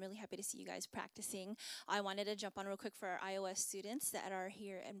 Again, I'm really happy to see you guys practicing. I wanted to jump on real quick for our iOS students that are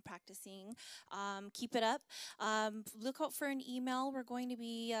here and practicing. Keep it up. Look out for an email. We're going to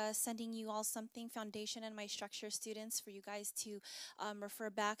be sending you all something, Foundation and my Structure students, for you guys to refer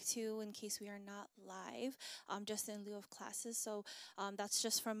back to in case we are not live, just in lieu of classes. So that's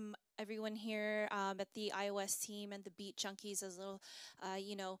just from everyone here at the iOS team and the Beat Junkies as a little,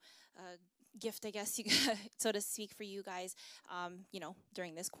 gift, I guess, so to speak, for you guys,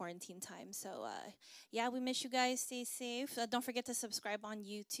 during this quarantine time. So, yeah, we miss you guys. Stay safe. Don't forget to subscribe on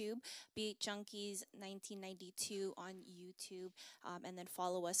YouTube, Beat Junkies 1992 on YouTube, and then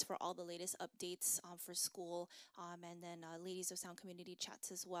follow us for all the latest updates for school, and then Ladies of Sound community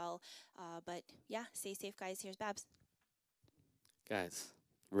chats as well. But, yeah, stay safe, guys. Here's Babs. Guys,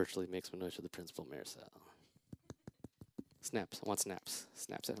 virtually make some noise for the principal, Maricel. Snaps. I want snaps.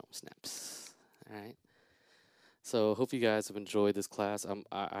 Snaps at home. Snaps. All right. So hope you guys have enjoyed this class.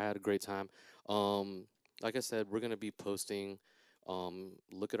 I had a great time. Um, like I said, we're gonna be posting.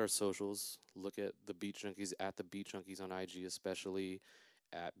 Look at our socials. Look at the Beat Junkies at the Beat Junkies on IG, especially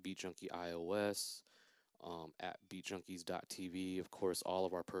at Beat Junkie iOS, at beatjunkies.tv. Of course, all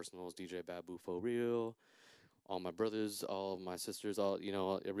of our personals, DJ Babu for real. All my brothers, all my sisters, all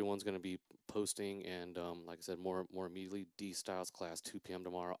everyone's gonna be posting, and like I said, more immediately, D Styles class 2 p.m.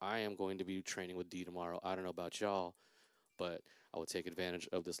 tomorrow. I am going to be training with D tomorrow. I don't know about y'all, but I will take advantage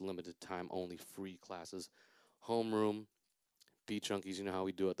of this limited time only free classes. Homeroom, Beat Junkies, you know how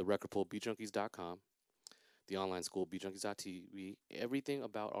we do it. The record pool, beatjunkies.com. The online school, beatjunkies.tv. Everything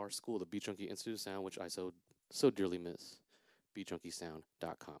about our school, the Beat Junkie Institute of Sound, which I so dearly miss.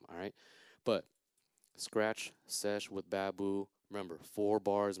 beatjunkiesound.com. All right, but scratch sesh with Babu. Remember, 4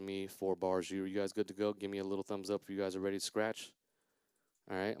 bars me, 4 bars you. You guys good to go? Give me a little thumbs up if you guys are ready to scratch.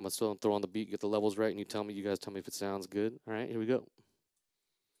 All right, I'm gonna still throw on the beat, get the levels right, and you guys tell me if it sounds good. All right, here we go.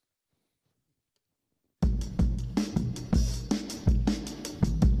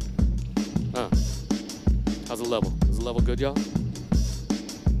 How's the level? Is the level good, y'all?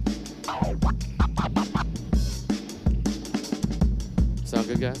 Sound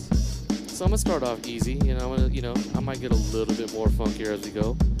good, guys? So I'm gonna start off easy. I might get a little bit more funkier as we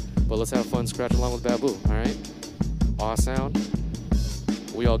go, but let's have fun scratching along with Babu. All right? Aw sound.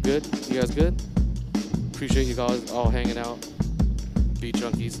 We all good? You guys good? Appreciate you guys all hanging out. Beat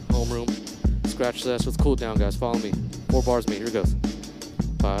Junkies, homeroom, scratch sesh. Let's cool down, guys. Follow me. 4 bars me. Here it goes.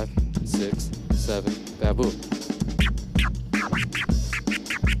 5, 6, 7. Babu.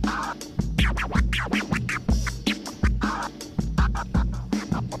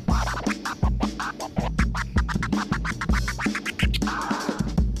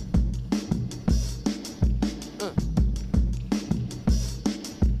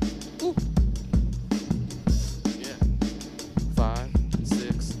 Yeah. 5,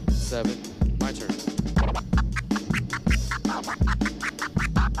 6, 7. My turn.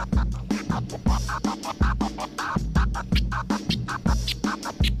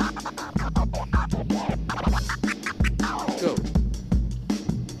 Go.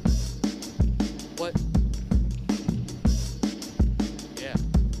 What? Yeah.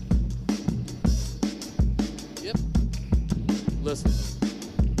 Yep. Listen.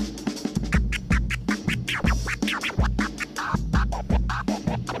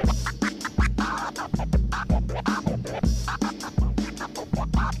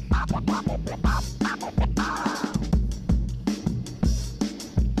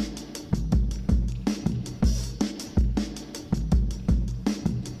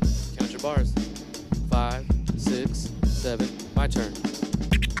 Count your bars. 5, 6, 7. My turn.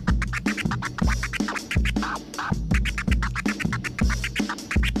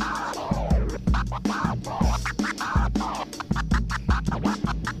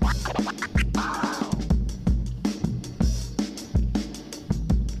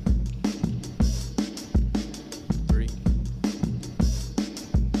 Three,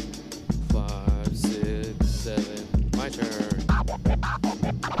 5, 6, 7. My turn.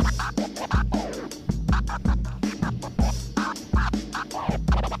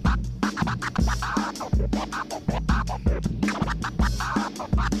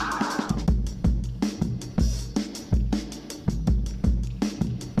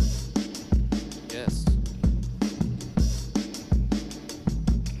 Yes.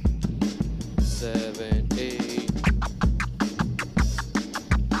 7, 8.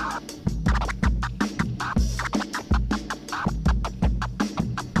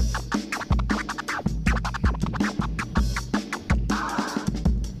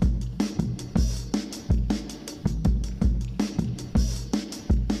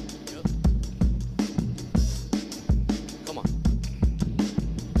 Yep. Come on.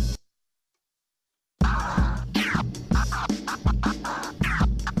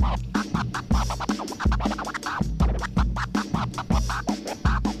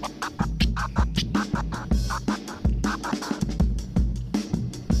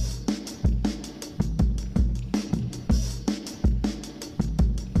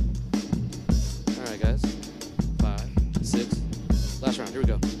 All right, guys. 5, 6. Last round. Here we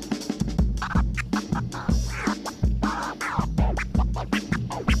go.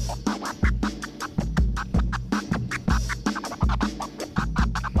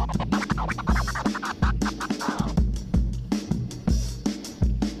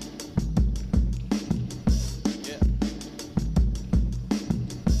 Yeah.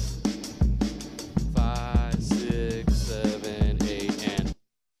 5, 6, 7, 8, and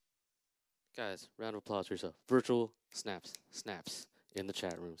guys, round of applause for yourself. Virtual snaps in the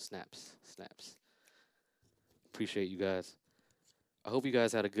chat room. Snaps. Appreciate you guys. I hope you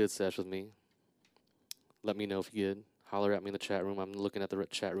guys had a good sesh with me. Let me know if you did. Holler at me in the chat room. I'm looking at the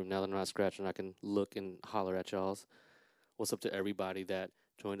chat room now that I'm not scratching. I can look and holler at y'all's. What's up to everybody that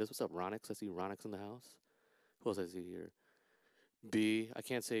joined us? What's up, Ronix? I see Ronix in the house. Who else I see here? B. I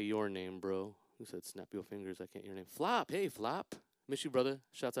can't say your name, bro. Who said snap your fingers? I can't hear your name. Flop. Hey, Flop. Miss you, brother.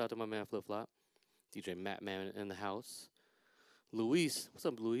 Shouts out to my man, Flip Flop. DJ Matt Man in the house. Luis. What's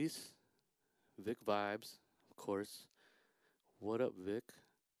up, Luis? Vic Vibes, of course. What up, Vic?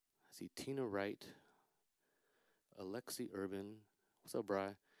 I see Tina Wright. Alexi Urban. What's up,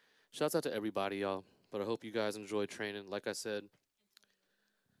 Bri? Shouts out to everybody, y'all. But I hope you guys enjoy training. Like I said,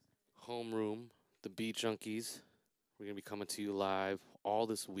 homeroom, the Beat Junkies. We're going to be coming to you live all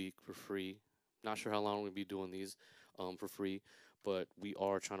this week for free. Not sure how long we're going to be doing these for free, but we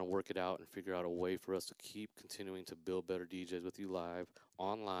are trying to work it out and figure out a way for us to keep continuing to build better DJs with you live,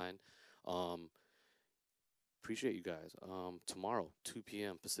 online. Appreciate you guys. Tomorrow, 2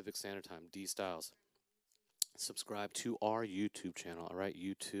 p.m. Pacific Standard Time, D Styles. Subscribe to our YouTube channel, all right?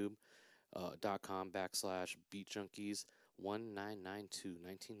 YouTube.com/Beat Junkies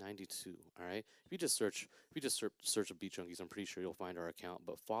 1992, all right? If you just search a Beat Junkies, I'm pretty sure you'll find our account.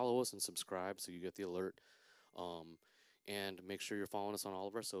 But follow us and subscribe so you get the alert. And make sure you're following us on all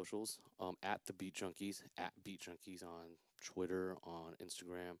of our socials. At the Beat Junkies, at Beat Junkies on Twitter, on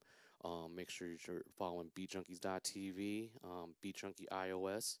Instagram. Make sure you're following BeatJunkies.tv, Beat Junkie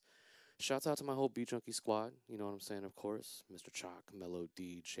iOS. Shouts out to my whole Beat Junkie squad. You know what I'm saying, of course. Mr. Chalk, Mellow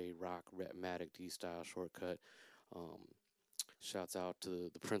D, J Rock, Retmatic, D Style, Shortcut. Shouts out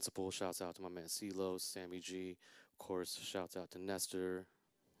to the principal. Shouts out to my man CeeLo, Sammy G. Of course, shouts out to Nestor,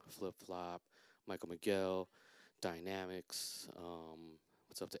 Flip Flop, Michael Miguel, Dynamics.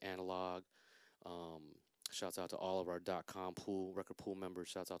 What's up to Analog? Shouts out to all of our .com pool, record pool members.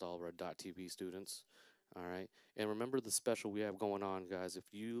 Shouts out to all of our .tv students. All right. And remember the special we have going on, guys.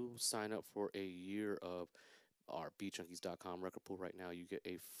 If you sign up for a year of our BeatJunkies.com record pool right now, you get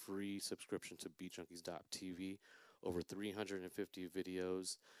a free subscription to BeatJunkies.tv. Over 350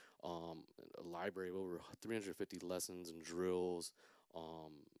 videos, a library of over 350 lessons and drills,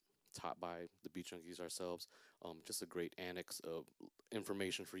 taught by the Beat Junkies ourselves. Just a great annex of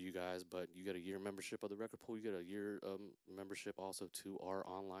information for you guys. But you get a year membership of the record pool. You get a year membership also to our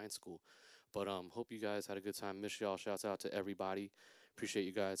online school. But hope you guys had a good time. Miss y'all. Shouts out to everybody. Appreciate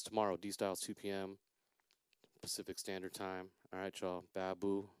you guys. Tomorrow, D-Styles, 2 p.m. Pacific Standard Time. All right, y'all.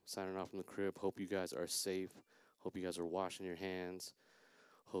 Babu signing off from the crib. Hope you guys are safe. Hope you guys are washing your hands.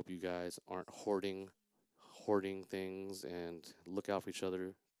 Hope you guys aren't hoarding things, and look out for each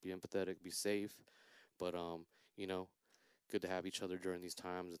other. Be empathetic. Be safe. But you know, good to have each other during these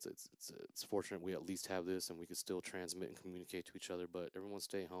times. It's fortunate we at least have this, and we can still transmit and communicate to each other. But everyone,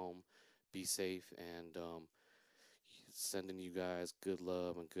 stay home. Be safe, and sending you guys good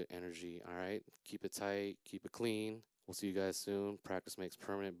love and good energy. All right, keep it tight, keep it clean. We'll see you guys soon. Practice makes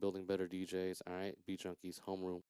permanent. Building better DJs. All right, Beat Junkies, homeroom.